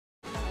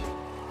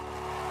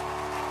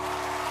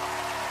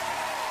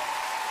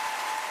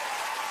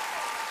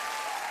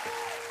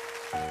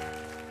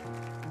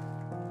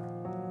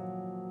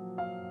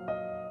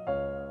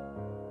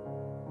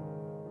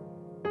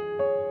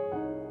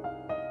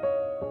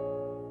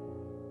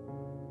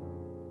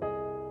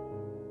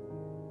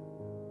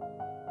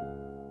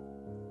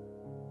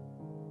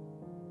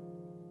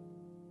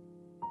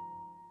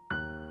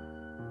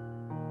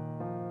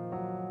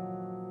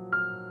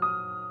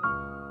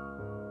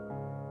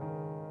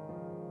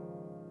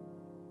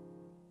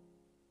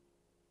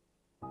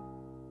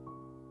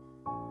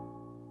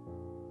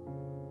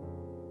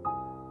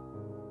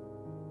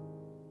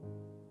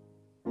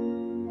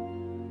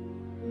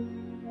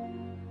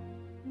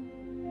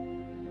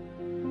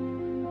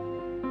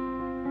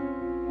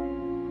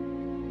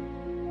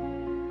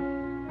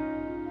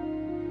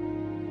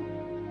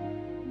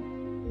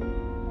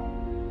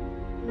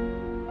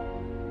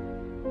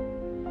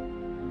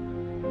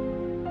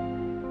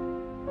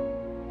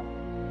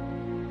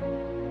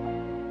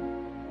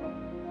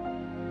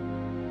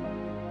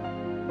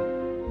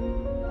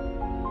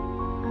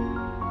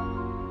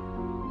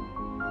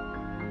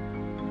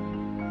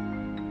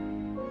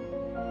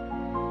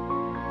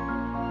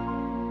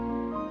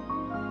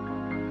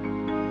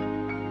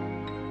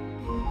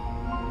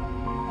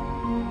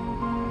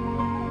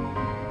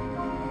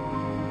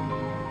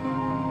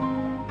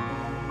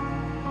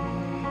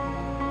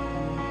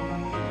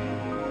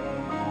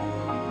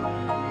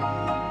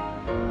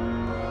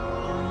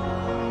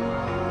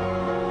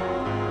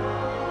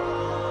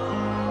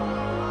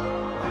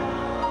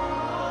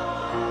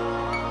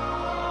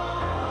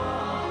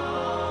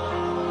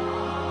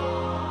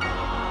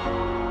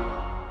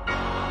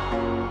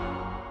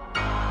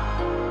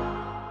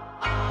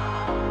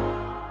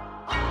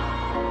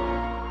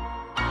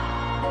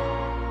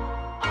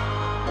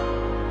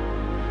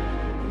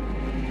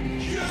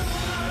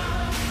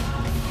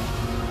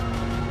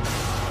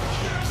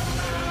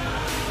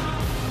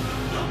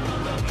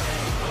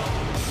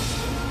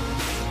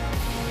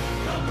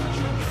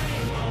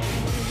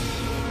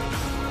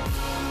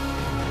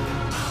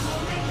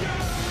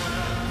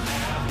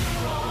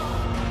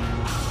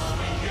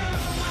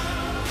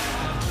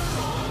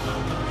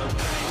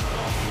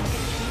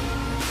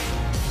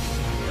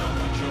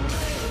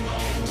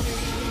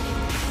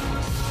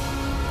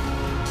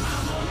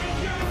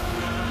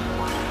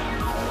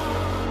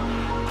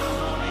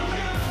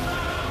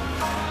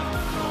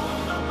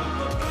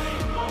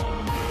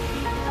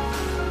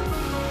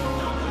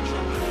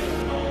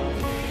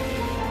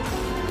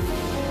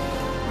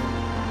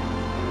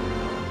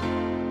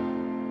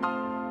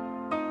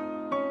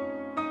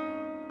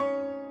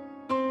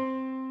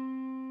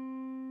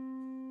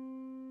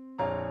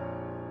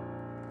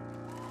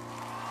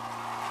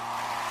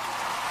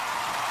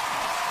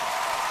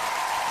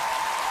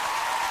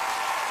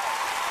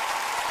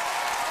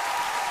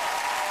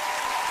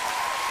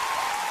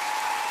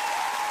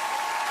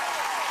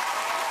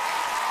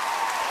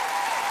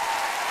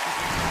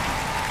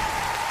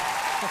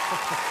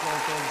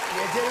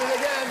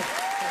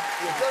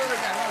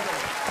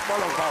Well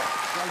done, Carl.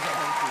 Thank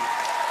you.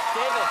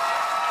 David.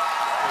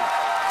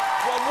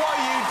 Well, what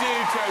you do,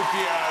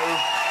 Tokio,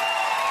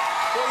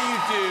 what you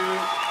do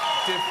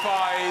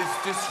defies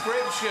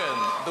description.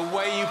 The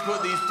way you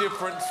put these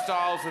different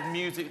styles of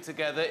music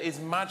together is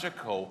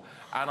magical,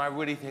 and I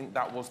really think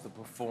that was the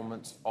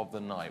performance of the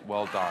night.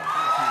 Well done.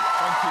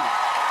 Thank you.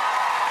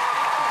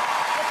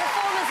 The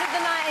performance of the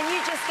night, and you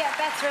just get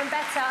better and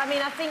better. I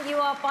mean, I think you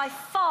are by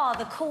far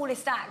the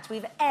coolest act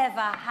we've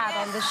ever had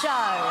on the show.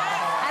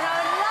 And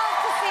I would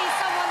love to see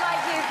someone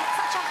like you,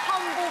 such a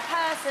humble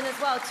person as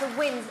well, to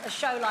win a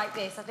show like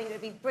this. I think it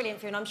would be brilliant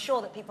for you, and I'm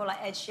sure that people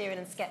like Ed Sheeran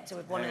and Skepta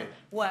would want to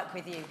work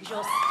with you, because you're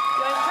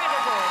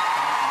incredible.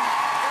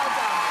 Well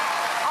done.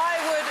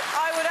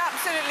 I would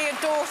absolutely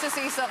adore to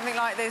see something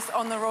like this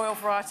on the Royal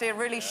Variety and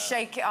really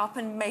shake it up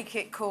and make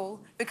it cool,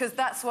 because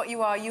that's what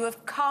you are. You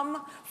have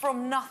come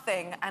from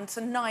nothing, and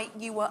tonight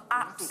you were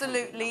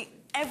absolutely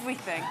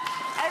everything.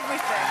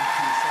 Everything. Thank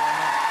you so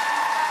much.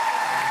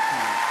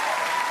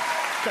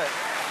 Thank you.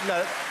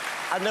 No,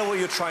 I know what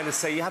you're trying to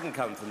say. You haven't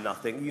come from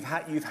nothing. You've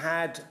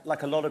had,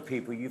 like a lot of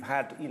people, you've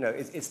had, you know,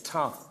 it's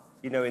tough,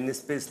 you know, in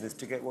this business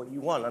to get what you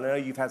want. I know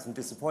you've had some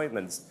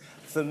disappointments.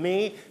 For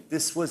me,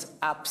 this was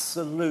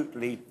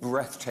absolutely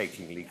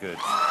breathtakingly good.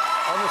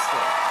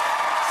 Honestly.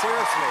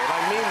 Seriously, and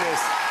I mean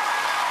this.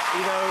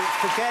 You know,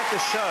 forget the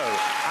show.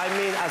 I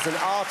mean, as an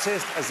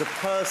artist, as a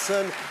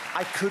person,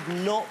 I could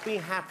not be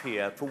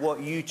happier for what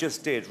you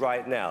just did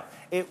right now.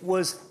 It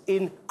was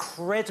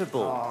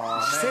incredible.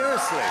 Oh,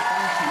 seriously.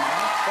 Thank you,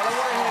 man. But I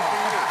want to hear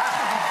from you.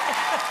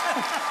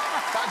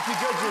 Thank you,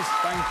 judges.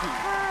 Thank you.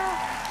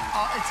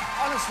 It's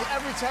honestly,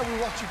 every time we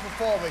watch you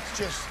perform, it's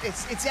just,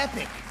 it's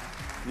epic.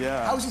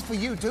 Yeah. How is it for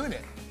you doing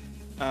it?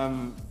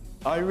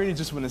 I really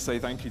just want to say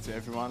thank you to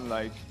everyone,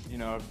 like, you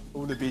know,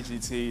 all the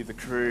BGT, the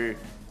crew,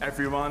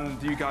 everyone,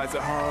 you guys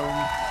at home.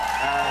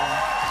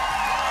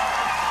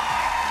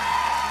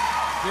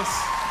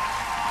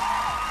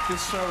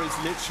 This show has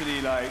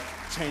literally, like,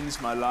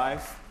 changed my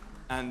life.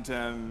 And,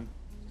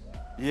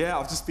 yeah,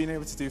 I've just been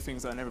able to do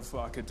things I never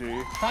thought I could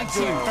do. Thank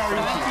you.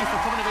 Thank you for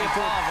coming to be a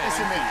part of it.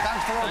 Listen, mate,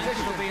 thanks for Thank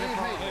you for being a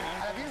part of it.